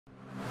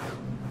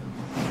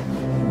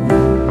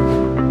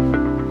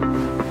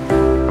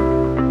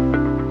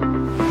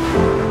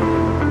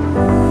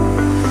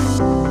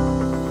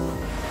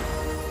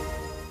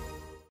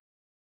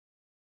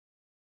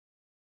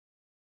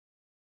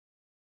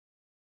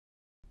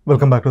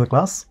Welcome back to the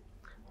class.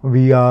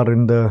 We are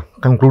in the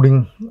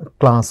concluding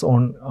class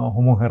on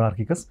Homo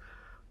Hierarchicus,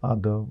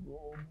 the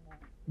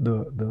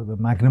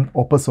magnum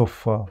opus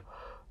of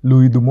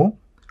Louis Dumont,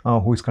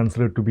 who is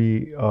considered to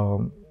be,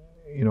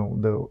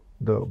 the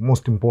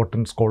most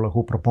important scholar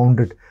who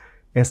propounded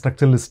a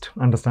structuralist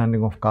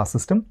understanding of caste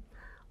system.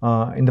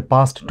 In the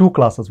past two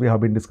classes, we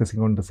have been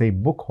discussing on the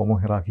same book, Homo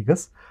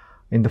Hierarchicus.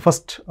 In the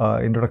first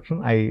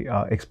introduction,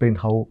 I explained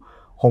how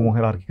Homo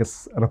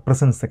Hierarchicus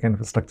represents the kind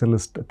of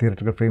structuralist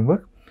theoretical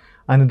framework.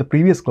 And in the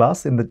previous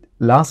class, in the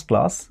last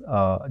class,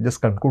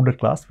 just concluded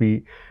class,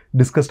 we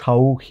discussed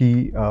how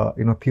he,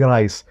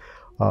 theorized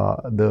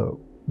the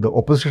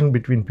opposition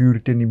between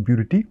purity and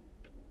impurity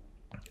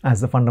as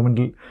the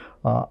fundamental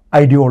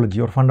ideology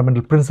or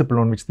fundamental principle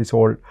on which this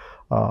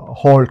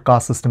whole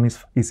caste system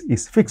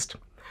is fixed.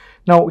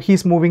 Now, he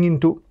is moving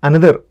into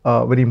another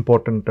very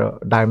important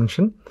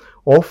dimension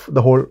of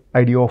the whole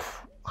idea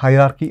of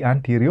hierarchy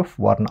and theory of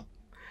Varna.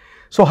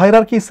 So,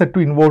 hierarchy is said to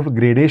involve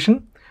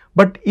gradation,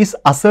 but is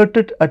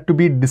asserted to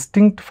be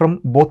distinct from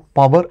both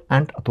power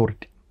and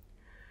authority.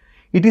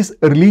 It is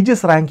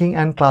religious ranking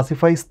and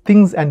classifies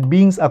things and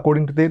beings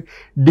according to their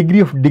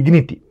degree of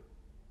dignity.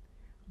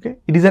 Okay?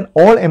 It is an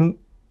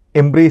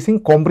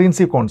all-embracing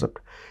comprehensive concept.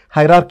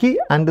 Hierarchy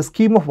and the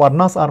scheme of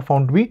Varnas are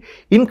found to be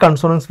in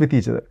consonance with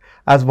each other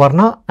as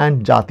Varna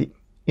and Jati.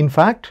 In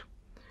fact,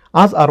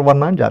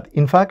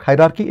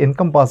 hierarchy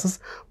encompasses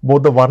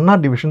both the Varna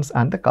divisions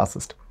and the caste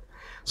system.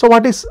 So,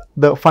 what is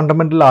the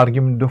fundamental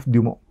argument of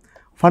Dumont?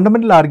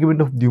 Fundamental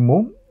argument of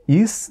Dumont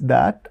is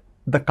that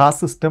the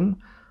caste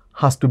system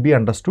has to be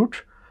understood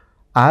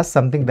as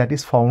something that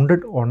is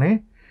founded on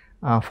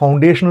a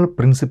foundational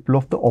principle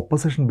of the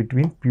opposition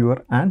between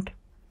pure and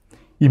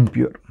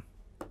impure.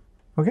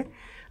 Okay?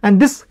 And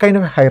this kind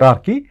of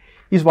hierarchy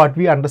is what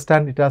we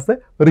understand it as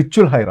the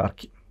ritual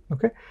hierarchy.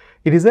 Okay?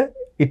 It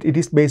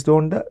is based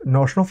on the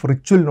notion of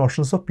ritual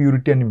notions of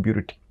purity and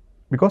impurity,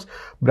 because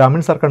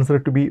Brahmins are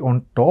considered to be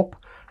on top,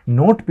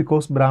 not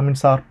because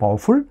Brahmins are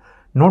powerful,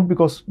 not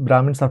because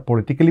Brahmins are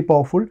politically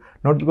powerful,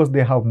 not because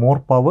they have more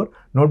power,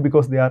 not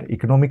because they are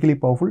economically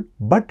powerful,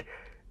 but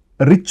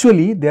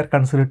ritually they are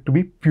considered to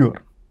be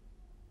pure.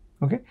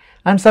 Okay?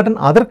 And certain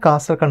other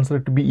castes are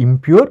considered to be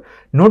impure,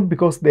 not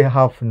because they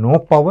have no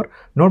power,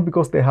 not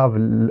because they have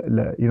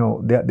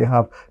they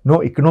have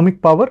no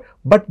economic power,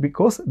 but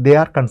because they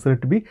are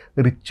considered to be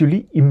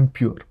ritually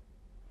impure.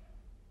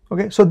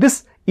 Okay? So,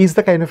 this is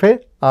the kind of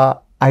a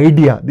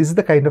idea, this is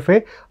the kind of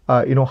a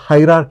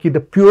hierarchy, the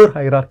pure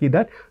hierarchy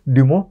that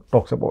Dumont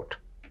talks about.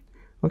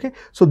 Okay?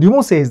 So,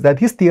 Dumont says that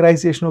his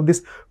theorization of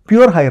this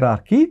pure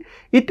hierarchy,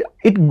 it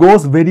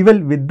goes very well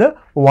with the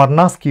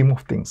Varna scheme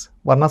of things.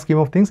 Varna scheme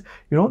of things,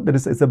 there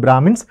is the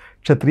Brahmins,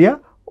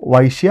 Kshatriya,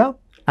 Vaishya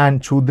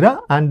and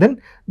Shudra, and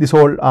then this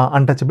whole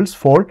untouchables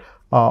fall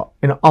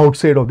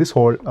outside of this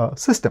whole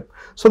system.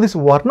 So, this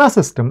Varna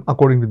system,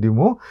 according to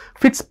Dumont,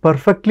 fits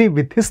perfectly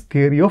with his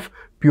theory of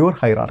pure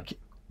hierarchy.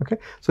 Okay.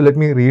 So, let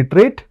me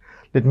repeat,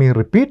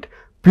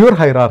 pure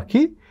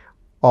hierarchy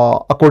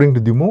according to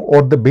Dumont,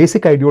 or the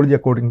basic ideology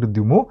according to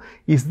Dumont,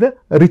 is the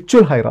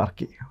ritual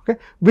hierarchy, okay,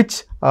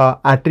 which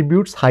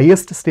attributes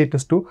highest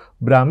status to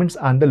Brahmins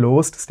and the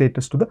lowest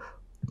status to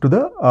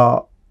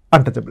the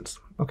untouchables,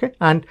 okay,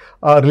 and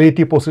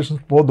relative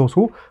positions for those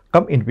who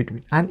come in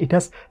between, and it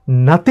has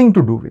nothing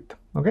to do with,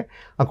 okay,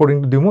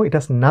 according to Dumont, it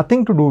has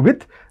nothing to do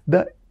with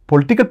the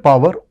political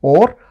power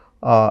or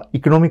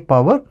economic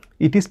power.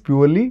 It is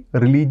purely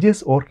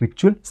religious or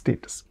ritual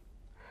status,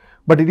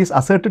 but it is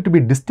asserted to be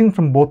distinct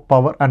from both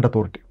power and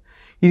authority.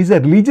 It is a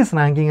religious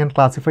ranking and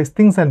classifies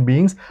things and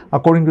beings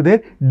according to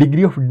their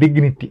degree of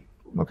dignity.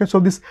 Okay, so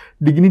this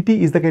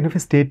dignity is the kind of a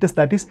status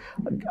that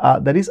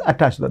is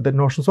attached to the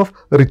notions of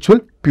ritual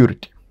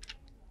purity.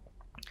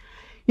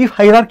 If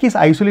hierarchy is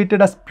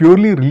isolated as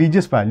purely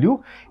religious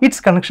value, its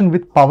connection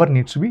with power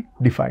needs to be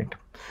defined.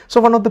 So,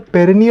 one of the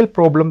perennial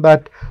problem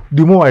that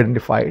Dumont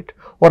identified,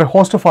 or a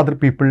host of other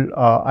people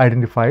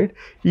identified,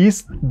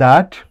 is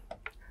that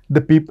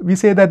the people, we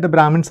say that the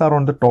Brahmins are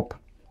on the top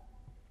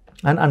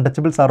and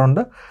untouchables are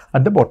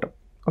at the bottom.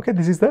 Okay,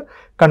 this is the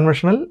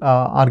conventional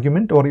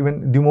argument, or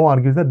even Dumont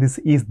argues that this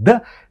is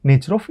the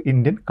nature of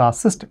Indian caste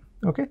system.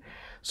 Okay,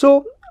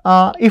 so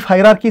if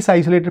hierarchy is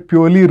isolated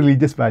purely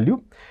religious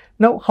value,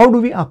 now how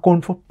do we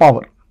account for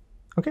power?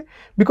 Okay,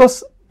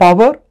 because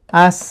power,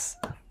 as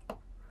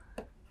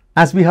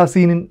we have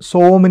seen in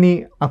so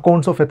many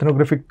accounts of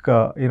ethnographic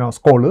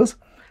scholars,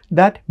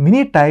 that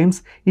many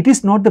times it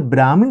is not the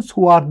Brahmins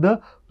who are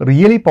the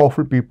really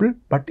powerful people,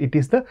 but it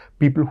is the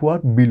people who are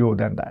below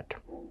than that.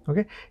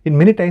 Okay, in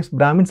many times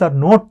Brahmins are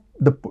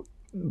the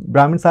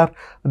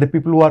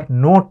people who are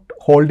not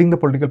holding the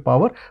political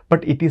power,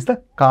 but it is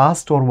the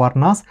caste or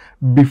Varnas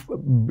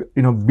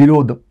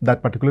below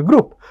that particular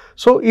group.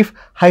 So, if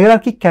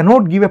hierarchy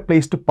cannot give a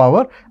place to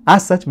power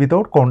as such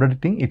without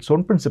contradicting its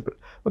own principle.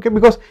 Okay,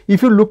 because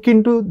if you look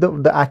into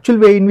the actual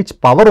way in which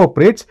power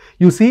operates,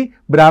 you see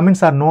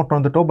Brahmins are not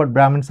on the top, but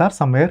Brahmins are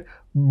somewhere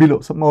below,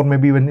 or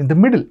maybe even in the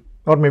middle,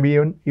 or maybe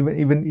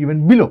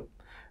even below.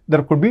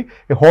 There could be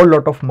a whole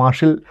lot of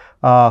martial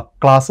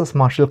classes,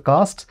 martial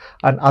castes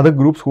and other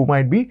groups who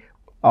might be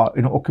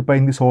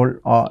occupying this whole,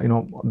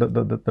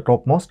 the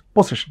topmost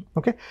position.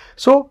 Okay.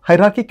 So,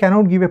 hierarchy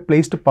cannot give a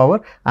place to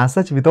power as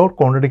such without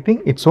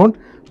contradicting its own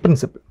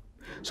principle.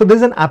 So, there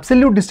is an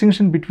absolute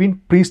distinction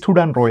between priesthood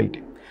and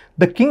royalty.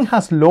 The king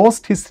has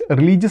lost his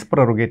religious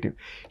prerogative.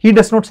 He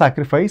does not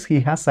sacrifice, he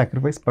has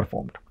sacrifice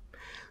performed.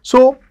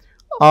 So,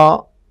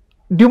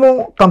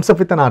 Dumont comes up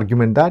with an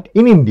argument that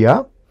in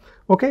India,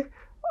 okay,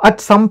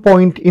 at some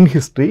point in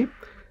history,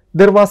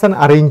 there was an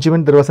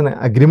arrangement, there was an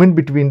agreement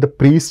between the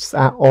priests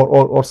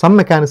or some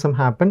mechanism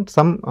happened,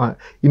 some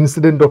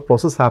incident or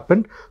process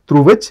happened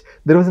through which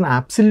there was an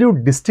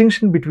absolute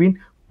distinction between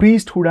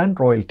priesthood and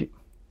royalty.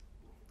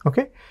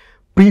 Okay.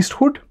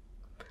 Priesthood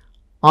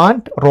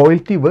and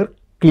royalty were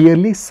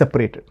clearly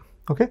separated.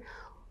 Okay.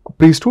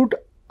 Priesthood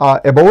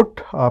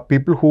about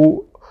people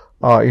who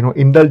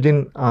indulge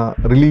in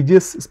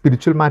religious,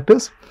 spiritual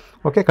matters,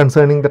 okay,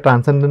 concerning the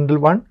transcendental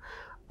one,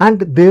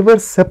 and they were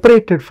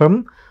separated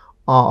from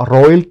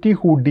royalty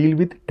who deal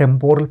with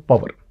temporal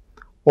power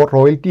or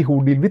royalty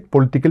who deal with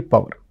political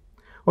power.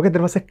 Okay,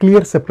 there was a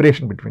clear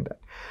separation between that.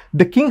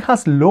 The king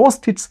has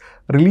lost its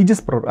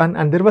religious prerogative,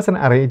 and there was an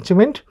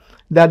arrangement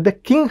that the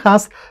king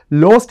has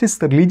lost his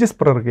religious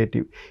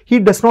prerogative. He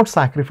does not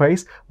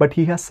sacrifice, but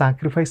he has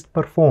sacrificed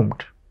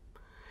performed.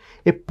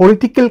 A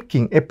political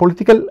king, a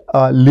political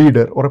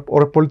leader or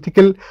a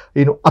political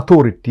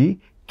authority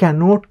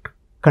cannot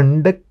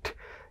conduct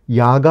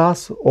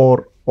yagas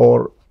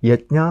or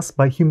yajnas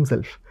by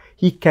himself.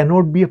 He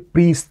cannot be a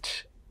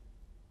priest.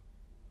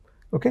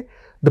 Okay,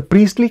 the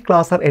priestly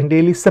class are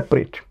entirely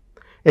separate.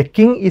 A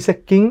king is a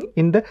king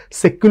in the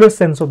secular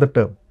sense of the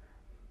term.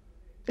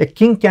 A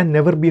king can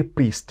never be a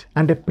priest,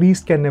 and a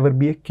priest can never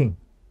be a king.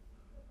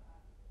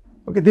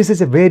 Okay, this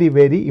is a very,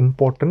 very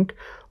important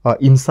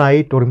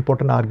insight or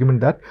important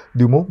argument that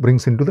Dumont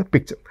brings into the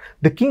picture.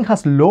 The king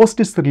has lost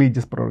his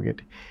religious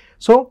prerogative.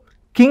 So,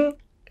 king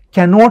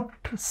cannot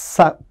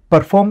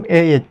perform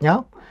a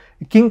yajna,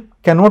 king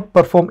cannot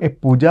perform a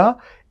puja,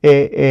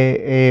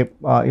 a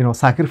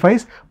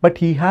sacrifice, but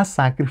he has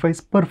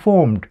sacrifice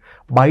performed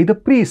by the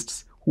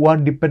priests who are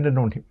dependent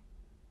on him.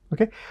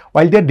 Okay,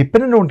 while they are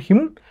dependent on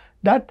him,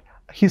 their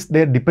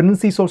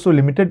dependency is also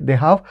limited. They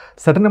have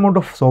certain amount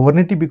of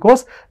sovereignty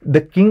because the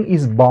king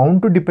is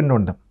bound to depend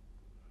on them.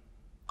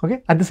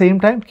 Okay, at the same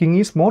time, king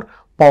is more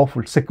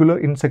powerful.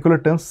 In secular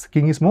terms,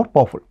 king is more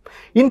powerful.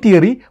 In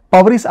theory,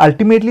 power is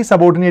ultimately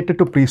subordinated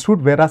to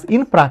priesthood, whereas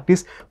in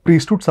practice,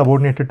 priesthood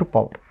subordinated to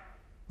power.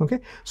 Okay,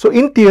 so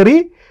in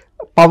theory,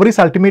 power is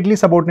ultimately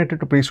subordinated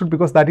to priesthood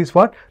because that is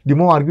what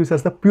Dumont argues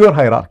as the pure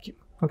hierarchy.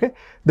 Okay,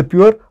 the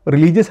pure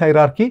religious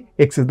hierarchy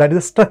exists. That is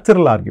a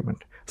structural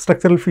argument,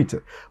 structural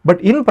feature.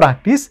 But in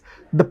practice,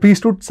 the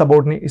priesthood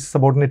is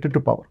subordinated to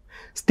power.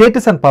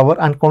 Status and power,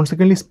 and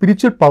consequently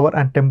spiritual power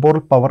and temporal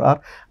power,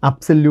 are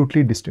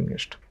absolutely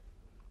distinguished.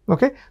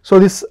 Okay, so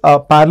this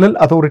parallel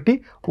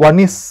authority, one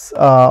is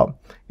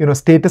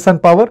status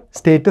and power.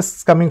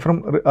 Status coming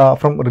from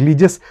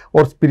religious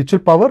or spiritual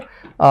power,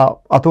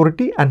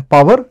 authority, and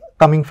power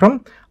coming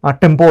from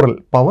temporal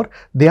power.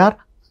 They are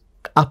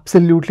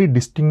absolutely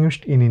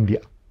distinguished in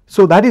India.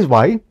 So that is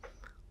why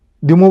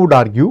Dumont would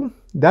argue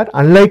that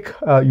unlike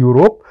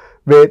Europe,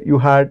 where you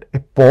had a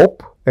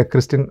pope, a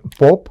Christian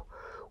pope,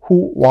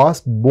 who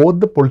was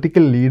both the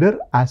political leader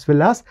as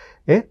well as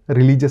a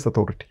religious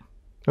authority.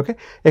 Okay,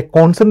 a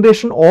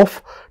concentration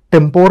of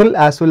temporal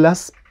as well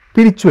as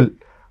spiritual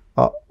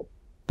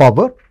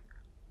power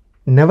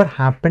never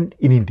happened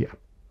in India.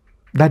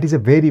 That is a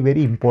very,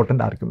 very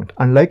important argument,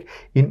 unlike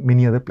in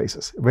many other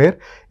places where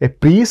a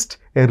priest,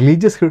 a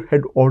religious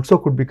head also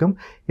could become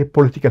a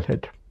political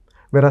head.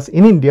 Whereas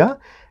in India,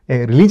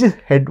 a religious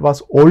head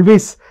was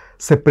always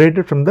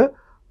separated from the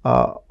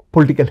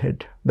political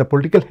head. The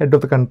political head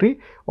of the country,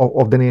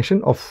 of the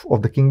nation,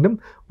 of the kingdom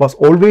was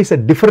always a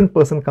different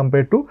person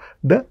compared to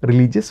the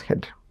religious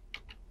head.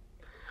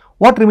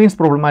 What remains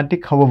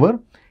problematic, however,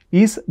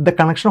 is the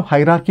connection of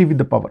hierarchy with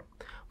the power.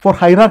 For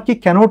hierarchy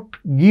cannot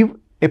give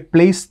a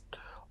place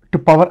to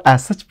power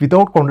as such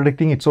without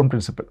contradicting its own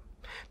principle.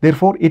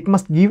 Therefore, it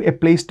must give a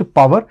place to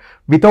power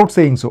without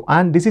saying so,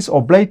 and this is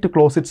obliged to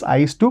close its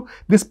eyes to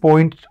this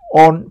point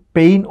on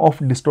pain of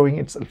destroying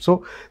itself.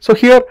 So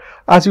here,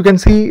 as you can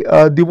see,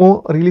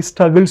 Dumont really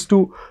struggles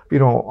to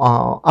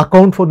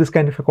account for this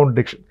kind of a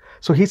contradiction.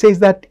 So he says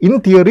that in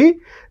theory,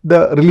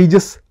 the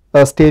religious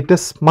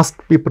status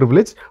must be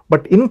privileged,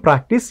 but in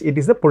practice, it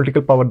is the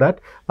political power that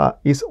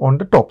is on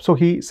the top. So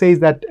he says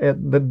that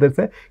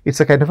it's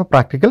a kind of a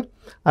practical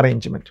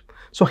arrangement.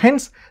 So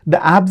hence,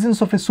 the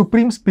absence of a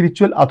supreme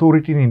spiritual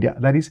authority in India,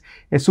 that is,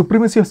 a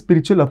supremacy of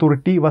spiritual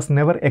authority, was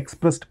never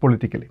expressed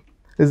politically.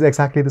 This is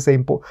exactly the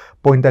same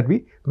point that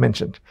we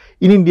mentioned.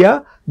 In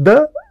India,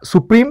 the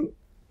supreme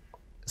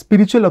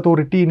spiritual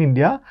authority in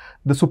India,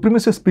 the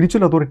supremacy of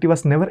spiritual authority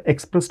was never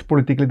expressed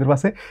politically. There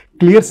was a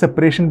clear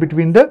separation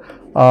between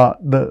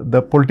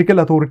the political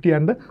authority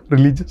and the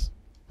religious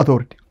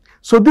authority.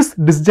 So this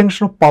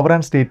disjunction of power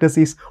and status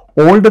is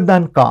older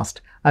than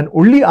caste and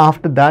only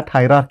after that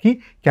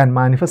hierarchy can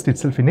manifest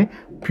itself in a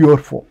pure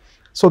form.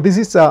 So this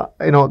is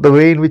the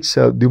way in which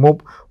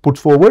Dumont puts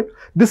forward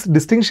this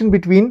distinction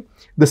between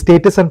the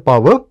status and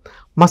power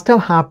must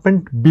have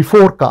happened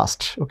before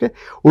caste. Okay,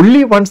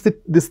 only once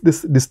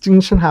this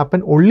distinction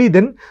happened, only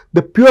then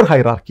the pure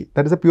hierarchy,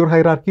 that is a pure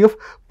hierarchy of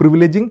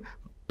privileging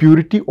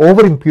purity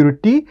over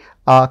impurity,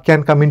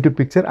 can come into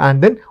picture,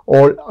 and then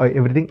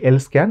everything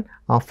else can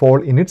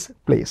fall in its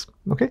place.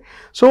 Okay,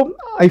 so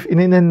if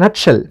in a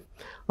nutshell,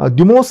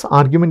 Dumont's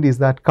argument is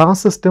that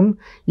caste system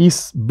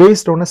is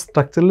based on a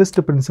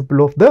structuralist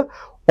principle of the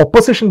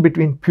opposition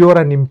between pure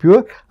and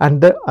impure,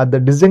 and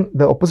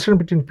the opposition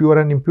between pure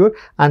and impure,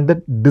 and the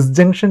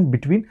disjunction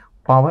between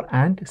power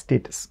and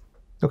status.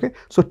 Okay,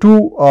 so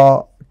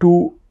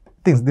two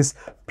things: this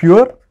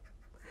pure,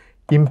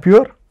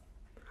 impure,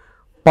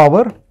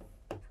 power,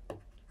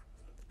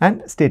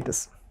 and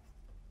status.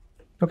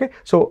 Okay,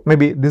 so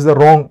maybe this is a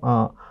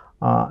wrong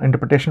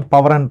interpretation.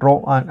 Power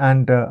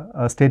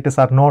and status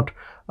are not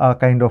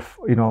kind of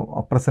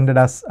presented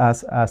as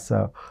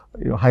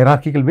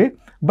hierarchical way,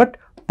 but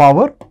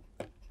power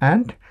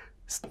and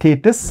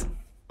status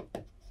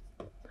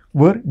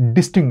were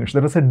distinguished.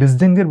 There was a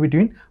disjuncture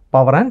between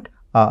power and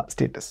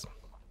status.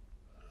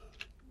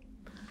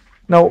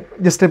 Now,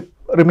 just a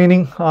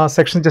remaining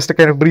section, just a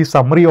kind of brief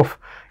summary of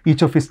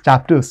each of his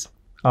chapters,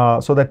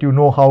 so that you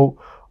know how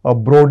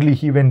broadly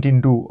he went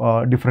into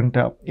different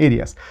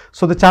areas.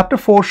 So the chapter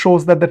 4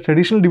 shows that the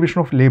traditional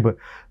division of labor,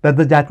 that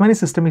the Jatmani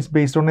system is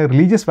based on a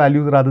religious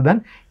values rather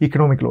than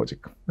economic logic.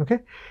 Okay,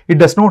 it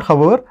does not,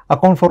 however,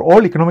 account for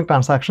all economic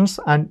transactions,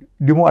 and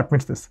Dumont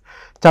admits this.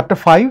 Chapter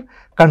 5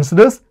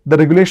 considers the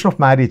regulation of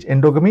marriage,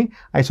 endogamy,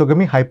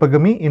 isogamy,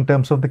 hypergamy in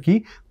terms of the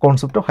key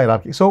concept of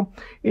hierarchy. So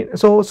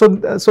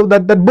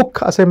that book,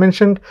 as I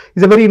mentioned,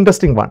 is a very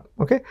interesting one.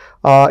 Okay,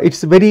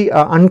 it's a very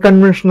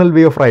unconventional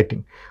way of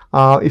writing.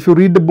 If you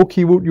read the book,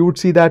 you would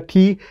see that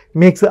he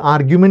makes the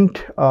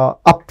argument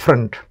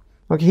upfront.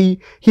 Okay,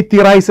 he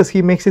theorizes,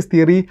 he makes his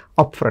theory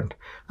upfront,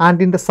 and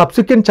in the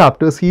subsequent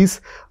chapters, he is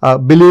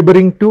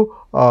belaboring to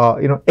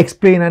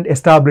explain and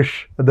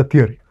establish the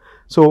theory.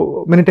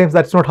 So many times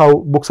that's not how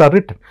books are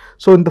written.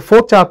 So in the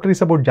 4th chapter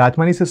is about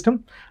Jatmani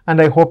system,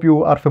 and I hope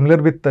you are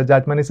familiar with the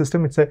Jatmani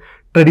system. It's a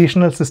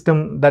traditional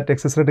system that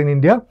existed in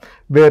India,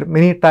 where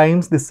many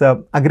times this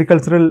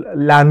agricultural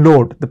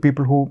landlord, the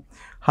people who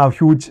have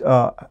huge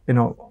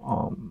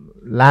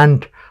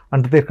land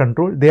under their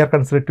control, they are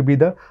considered to be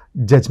the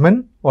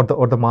judgeman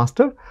or the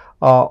master.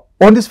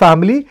 On this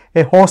family,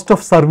 a host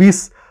of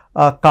service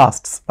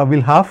castes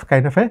will have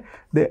kind of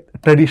the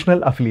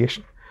traditional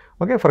affiliation.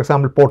 Okay, for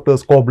example,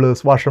 porters,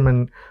 cobblers,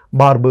 washermen,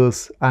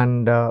 barbers,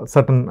 and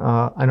certain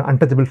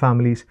untouchable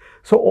families.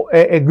 So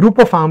a group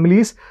of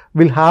families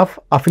will have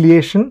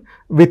affiliation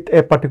with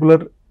a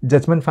particular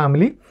judgment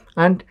family,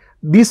 and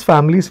these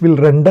families will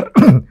render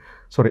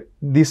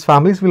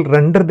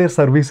their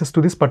services to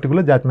this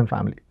particular judgment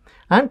family,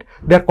 and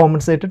they are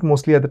compensated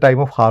mostly at the time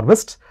of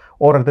harvests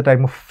or at the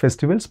time of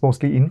festivals,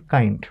 mostly in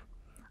kind.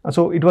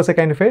 So it was a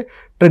kind of a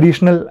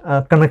traditional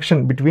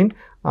connection between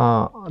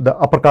the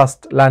upper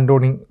caste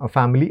landowning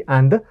family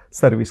and the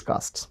service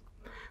castes.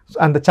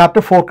 And the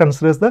chapter 4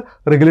 considers the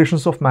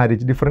regulations of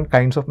marriage, different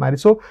kinds of marriage.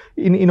 So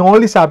in all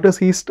these chapters,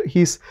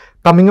 he's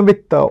coming up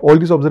with all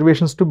these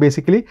observations to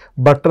basically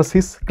buttress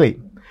his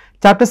claim.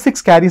 Chapter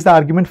 6 carries the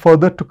argument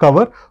further to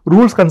cover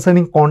rules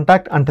concerning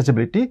contact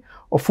untouchability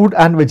of food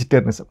and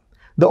vegetarianism.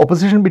 The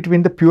opposition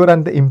between the pure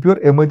and the impure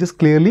emerges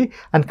clearly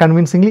and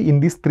convincingly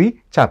in these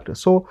 3 chapters.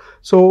 So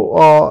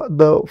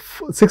the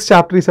 6th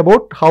chapter is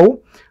about how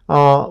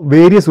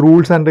various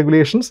rules and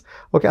regulations,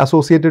 okay,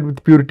 associated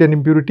with purity and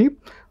impurity,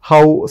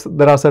 how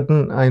there are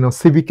certain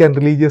civic and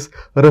religious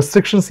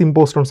restrictions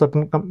imposed on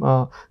certain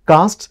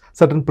castes,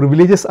 certain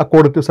privileges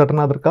accorded to certain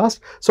other castes.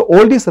 So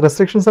all these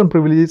restrictions and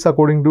privileges,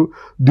 according to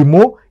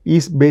Dumont,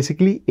 is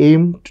basically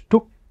aimed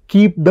to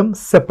keep them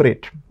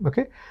separate.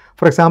 Okay,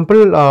 for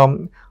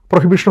example,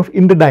 prohibition of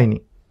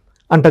interdining.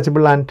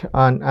 Untouchable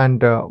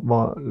and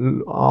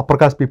upper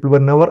caste people were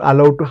never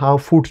allowed to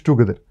have food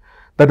together.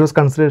 That was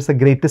considered as the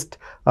greatest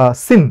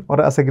sin,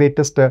 or as a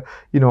greatest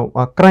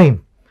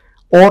crime.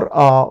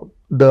 Or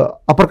the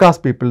upper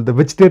caste people, the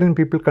vegetarian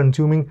people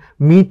consuming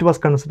meat was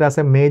considered as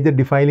a major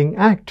defiling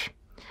act.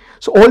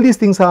 So all these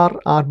things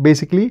are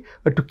basically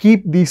to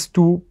keep these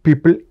two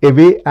people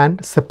away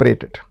and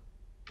separated.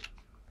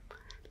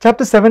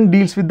 Chapter 7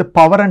 deals with the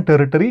power and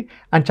territory,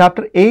 and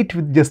chapter 8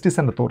 with justice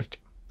and authority.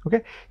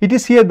 Okay, it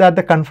is here that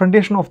the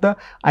confrontation of the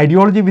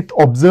ideology with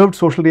observed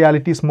social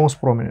reality is most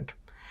prominent.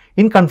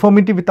 In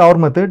conformity with our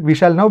method, we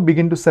shall now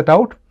begin to set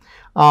out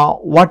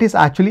what is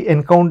actually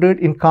encountered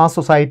in caste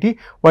society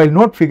while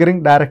not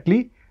figuring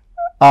directly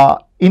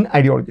in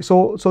ideology.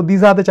 So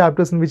these are the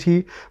chapters in which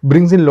he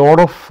brings in a lot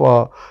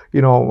of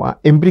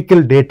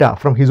empirical data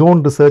from his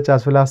own research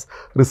as well as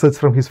research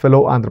from his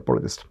fellow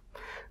anthropologists.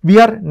 We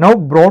are now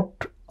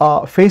brought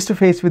face to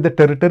face with the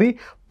territory,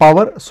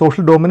 power,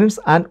 social dominance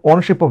and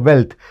ownership of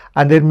wealth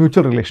and their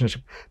mutual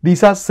relationship.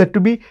 These are said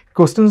to be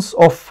questions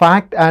of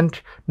fact and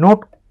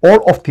not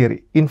all of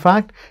theory. In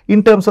fact,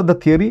 in terms of the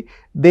theory,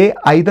 they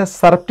either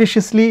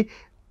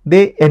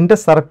enter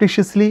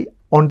surreptitiously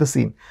on the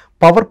scene.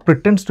 Power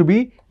pretends to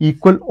be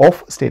equal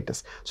of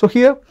status. So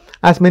here,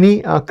 as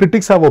many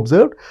critics have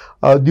observed,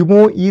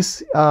 Dumont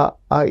is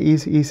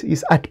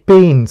at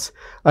pains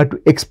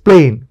to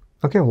explain,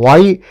 okay,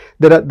 why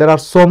there are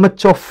so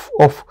much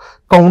of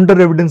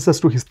counter evidences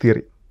to his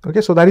theory.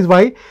 Okay, so that is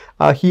why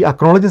he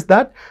acknowledges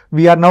that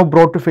we are now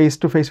brought to face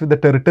with the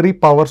territory,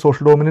 power,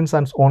 social dominance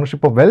and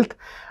ownership of wealth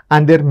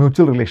and their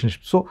mutual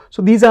relationships. So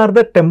these are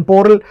the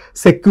temporal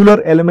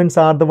secular elements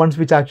are the ones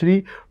which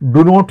actually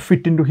do not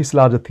fit into his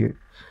larger theory.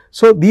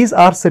 So these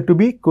are said to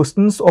be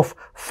questions of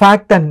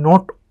fact and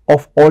not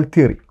of all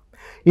theory.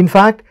 In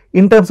fact,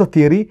 in terms of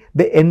theory,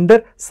 they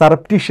enter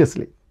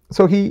surreptitiously.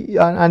 So he,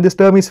 and this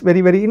term is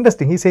very, very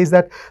interesting. He says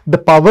that the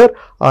power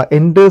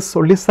enters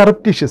only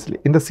surreptitiously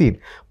in the scene.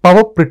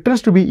 Power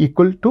pretends to be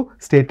equal to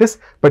status,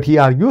 but he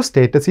argues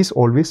status is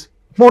always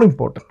more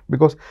important,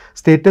 because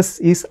status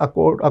is,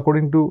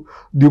 according to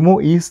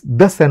Dumont, is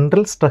the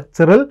central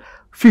structural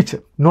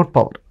feature, not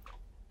power.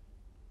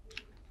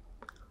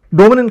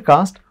 Dominant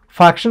caste,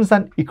 factions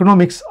and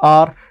economics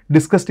are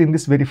discussed in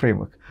this very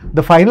framework.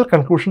 The final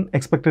conclusion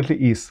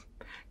expectedly is,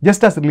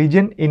 just as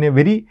religion in a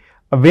way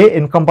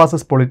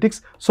encompasses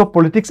politics, so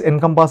politics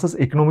encompasses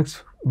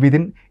economics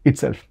within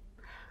itself.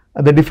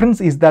 The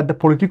difference is that the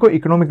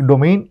politico-economic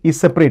domain is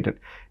separated,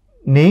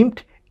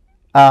 named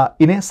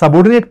in a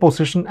subordinate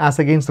position as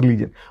against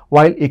religion,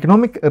 while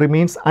economic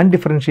remains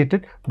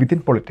undifferentiated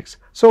within politics.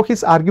 So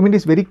his argument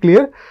is very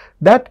clear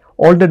that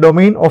all the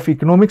domain of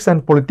economics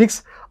and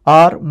politics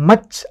are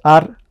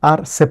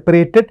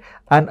separated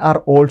and are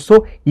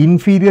also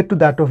inferior to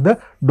that of the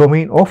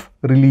domain of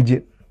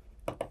religion.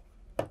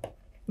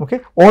 Okay,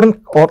 or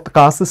the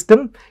caste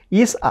system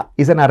is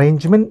an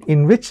arrangement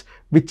in which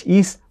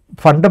is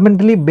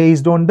fundamentally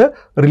based on the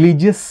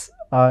religious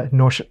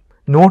notion,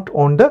 not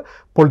on the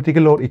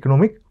political or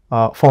economic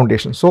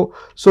foundation. So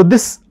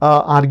this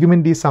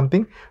argument is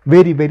something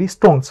very, very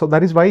strong. So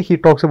that is why he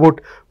talks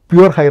about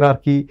pure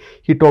hierarchy.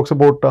 He talks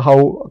about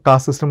how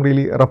caste system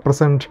really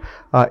represent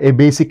a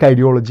basic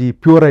ideology,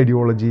 pure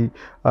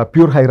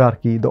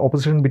hierarchy, the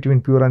opposition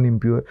between pure and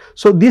impure.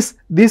 So this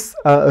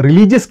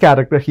religious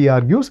character, he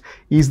argues,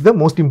 is the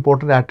most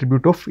important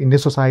attribute of Indian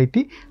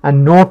society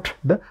and not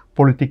the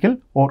political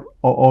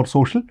or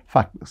social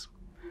factors.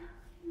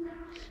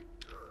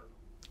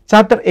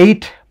 Chapter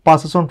 8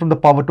 passes on from the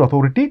power to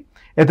authority.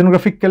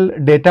 Ethnographical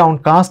data on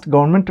caste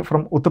government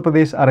from Uttar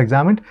Pradesh are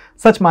examined.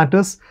 Such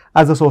matters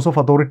as the source of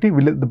authority,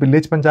 the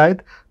village panchayat,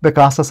 the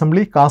caste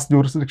assembly, caste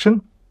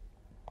jurisdiction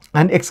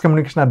and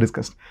excommunication are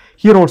discussed.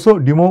 Here also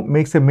Dumont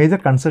makes a major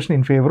concession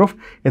in favor of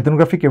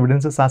ethnographic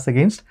evidences as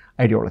against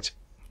ideology.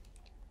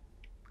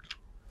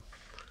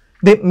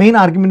 The main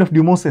argument of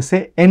Dumont's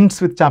essay ends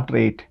with chapter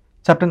 8.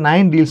 Chapter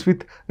 9 deals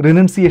with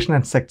renunciation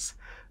and sects,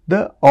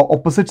 the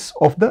opposites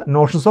of the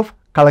notions of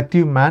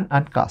collective man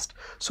and caste.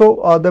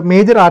 So the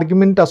major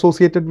argument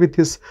associated with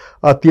his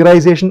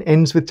theorization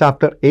ends with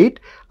chapter 8,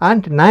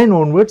 and 9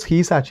 onwards he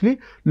is actually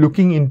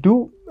looking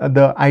into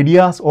the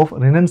ideas of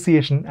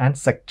renunciation and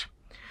sect,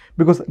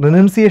 because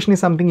renunciation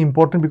is something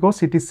important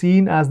because it is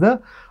seen as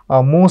the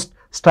most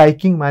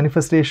striking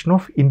manifestation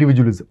of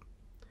individualism,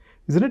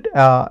 isn't it?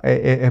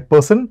 A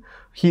person,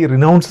 he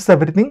renounces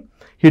everything.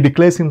 He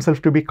declares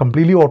himself to be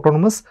completely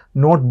autonomous,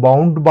 not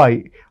bound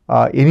by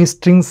any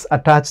strings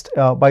attached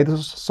by the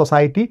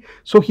society.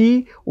 So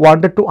he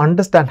wanted to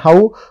understand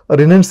how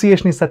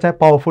renunciation is such a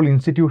powerful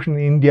institution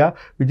in India,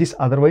 which is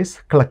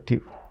otherwise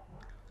collective.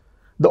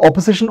 The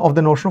opposition of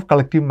the notion of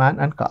collective man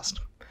and caste.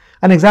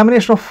 An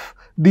examination of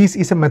these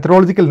is a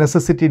methodological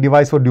necessity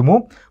device for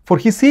Dumont, for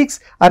he seeks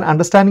an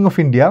understanding of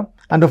India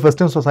and of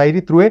Western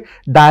society through a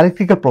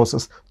dialectical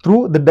process,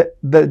 through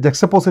the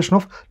juxtaposition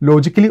of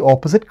logically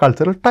opposite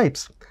cultural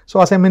types. So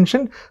as I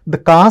mentioned, the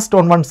caste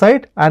on one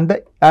side and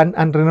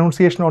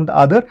renunciation on the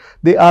other,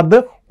 they are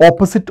the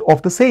opposite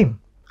of the same.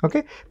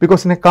 Okay,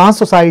 because in a caste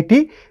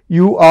society,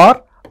 you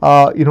are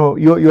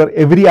your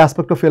every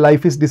aspect of your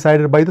life is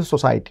decided by the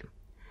society.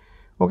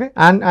 Okay,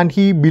 and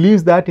he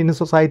believes that in a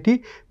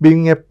society,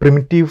 being a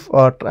primitive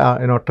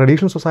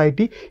traditional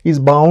society, is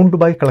bound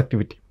by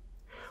collectivity.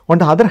 On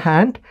the other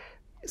hand,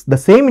 the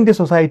same Indian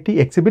society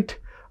exhibit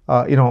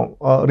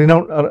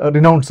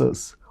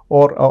renouncers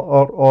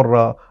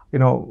or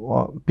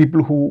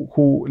people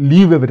who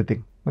leave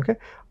everything. Okay,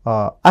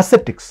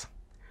 ascetics,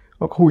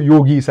 who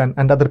yogis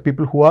and other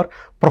people who are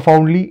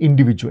profoundly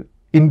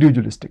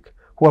individualistic,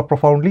 who are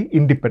profoundly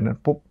independent,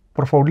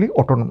 profoundly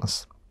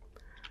autonomous.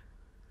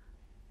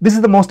 This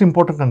is the most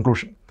important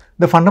conclusion.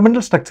 The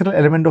fundamental structural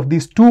element of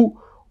these two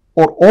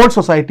or all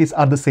societies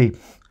are the same.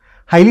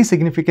 Highly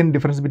significant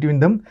difference between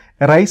them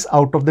arise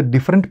out of the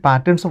different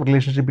patterns of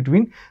relationship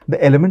between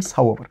the elements,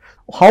 however.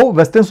 How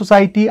Western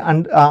society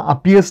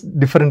appears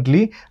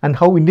differently and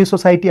how Indian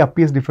society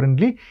appears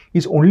differently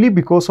is only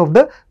because of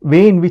the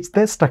way in which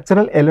the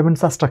structural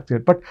elements are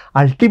structured. But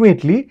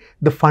ultimately,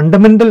 the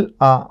fundamental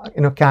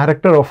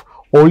character of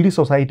all these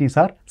societies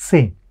are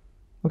same.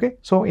 Okay,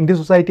 so Indian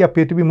society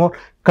appear to be more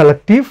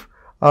collective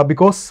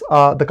because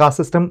the caste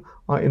system,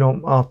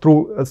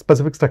 through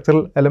specific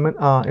structural element,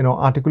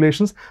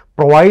 articulations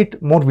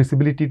provide more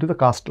visibility to the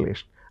caste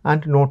relation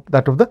and not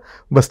that of the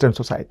Western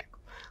society.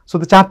 So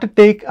the chapter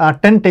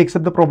 10 takes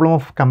up the problem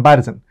of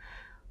comparison.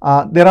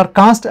 There are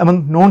castes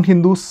among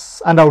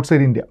non-Hindus and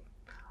outside India.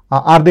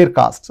 Are there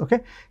castes? Okay.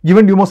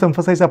 Given Dumont's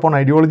emphasis upon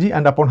ideology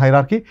and upon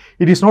hierarchy,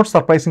 it is not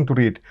surprising to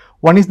read.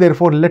 One is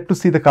therefore led to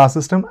see the caste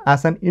system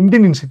as an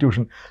Indian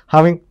institution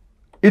having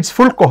its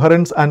full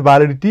coherence and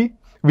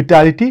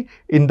vitality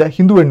in the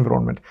Hindu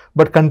environment,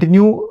 but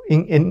continuing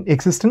in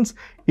existence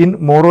in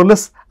more or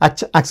less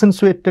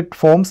accentuated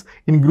forms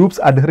in groups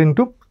adhering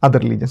to other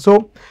religions.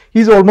 So he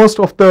is almost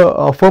of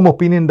the firm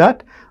opinion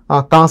that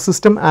caste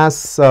system,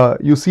 as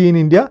you see in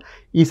India,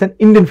 is an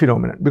Indian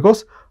phenomenon,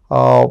 because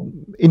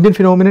Indian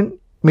phenomenon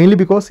mainly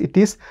because it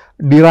is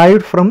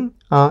derived from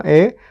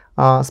a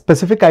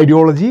specific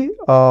ideology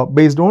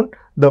based on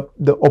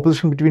the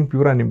opposition between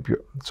pure and impure.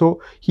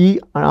 So he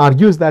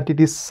argues that it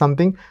is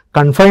something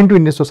confined to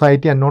Indian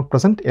society and not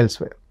present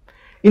elsewhere.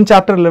 In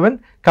chapter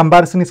 11,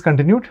 comparison is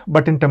continued,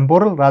 but in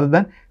temporal rather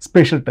than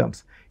spatial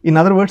terms. In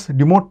other words,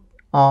 Dumont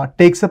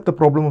takes up the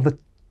problem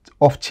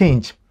of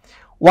change.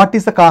 What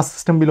is the caste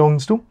system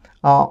belongs to?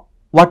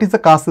 What is the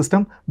caste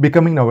system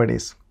becoming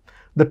nowadays?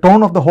 The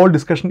tone of the whole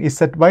discussion is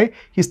set by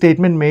his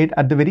statement made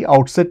at the very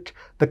outset: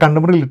 the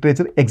contemporary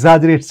literature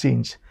exaggerates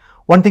change.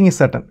 One thing is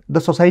certain: the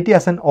society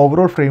as an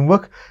overall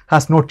framework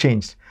has not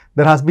changed.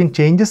 There has been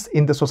changes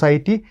in the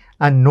society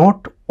and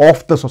not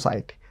of the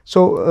society.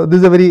 So this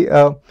is a very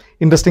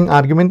interesting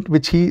argument,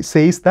 which he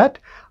says that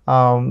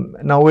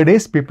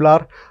nowadays people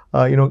are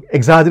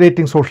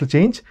exaggerating social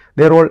change.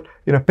 They are all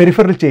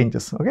peripheral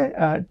changes,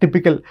 okay,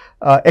 typical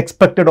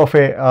expected of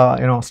a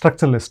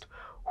structuralist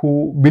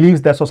who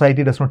believes that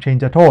society does not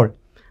change at all.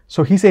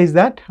 So he says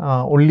that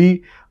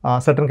only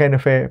certain kind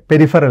of a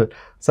peripheral,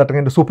 certain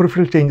kind of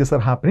superficial changes are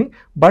happening,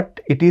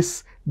 but it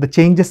is the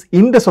changes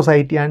in the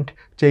society and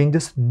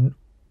changes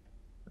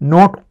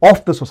not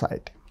of the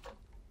society.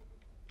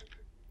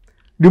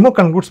 Dumont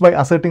concludes by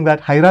asserting that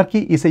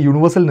hierarchy is a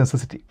universal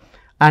necessity,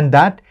 and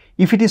that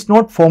if it is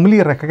not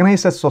formally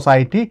recognized as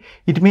society,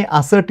 it may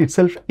assert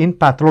itself in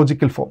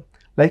pathological form,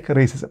 like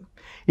racism.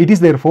 It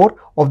is therefore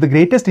of the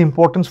greatest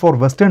importance for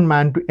Western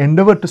man to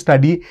endeavour to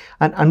study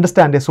and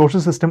understand a social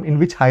system in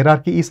which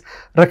hierarchy is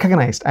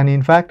recognized and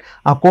in fact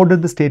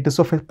accorded the status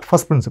of a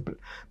first principle.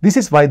 This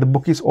is why the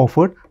book is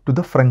offered to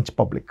the French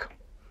public.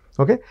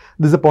 Okay,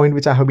 this is a point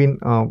which I have been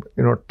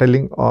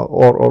telling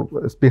or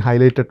it's been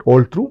highlighted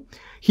all through.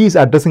 He is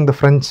addressing the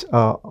French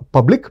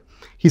public.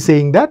 He is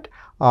saying that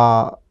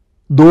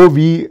though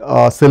we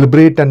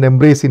celebrate and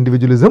embrace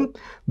individualism,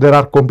 there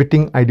are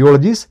competing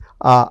ideologies,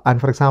 and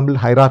for example,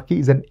 hierarchy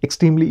is an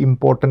extremely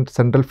important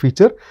central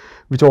feature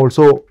which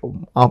also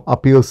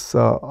appears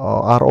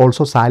are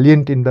also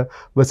salient in the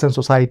Western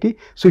society.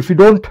 So if you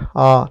don't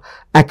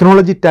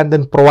acknowledge it and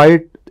then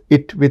provide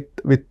it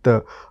with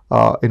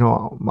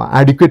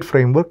adequate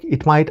framework,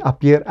 it might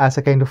appear as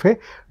a kind of a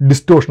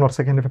distortion or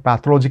a kind of a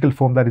pathological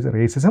form, that is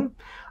racism.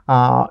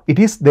 It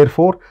is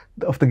therefore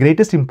of the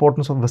greatest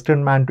importance of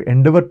Western man to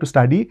endeavour to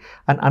study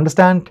and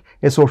understand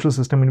a social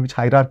system in which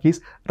hierarchy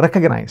is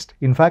recognized,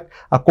 in fact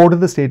accorded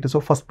the status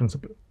of first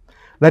principle.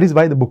 That is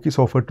why the book is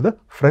offered to the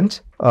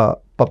French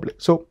public.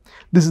 So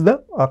this is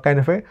the kind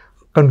of a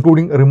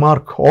concluding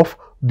remark of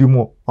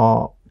Dumont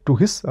to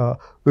his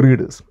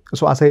readers.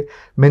 So as I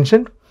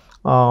mentioned,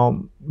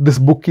 this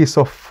book is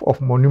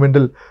of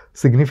monumental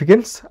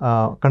significance,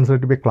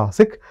 considered to be a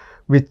classic,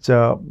 which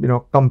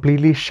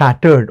completely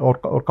shattered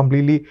or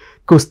completely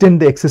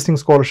questioned the existing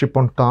scholarship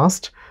on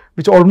caste,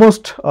 which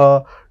almost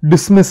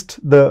dismissed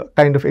the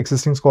kind of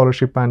existing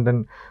scholarship and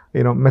then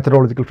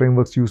methodological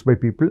frameworks used by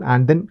people,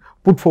 and then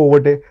put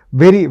forward a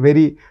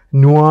very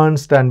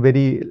nuanced and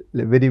very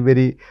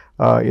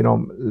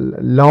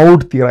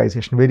loud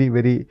theorization,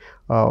 very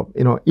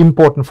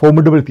important,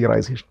 formidable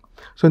theorization.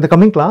 So in the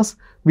coming class,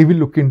 we will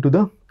look into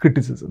the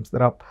criticisms.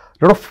 There are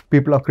a lot of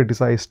people have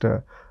criticized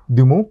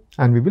Dumont,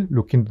 and we will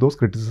look into those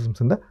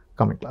criticisms in the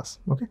coming class.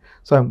 Okay,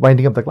 so I am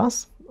winding up the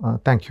class.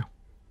 Thank you.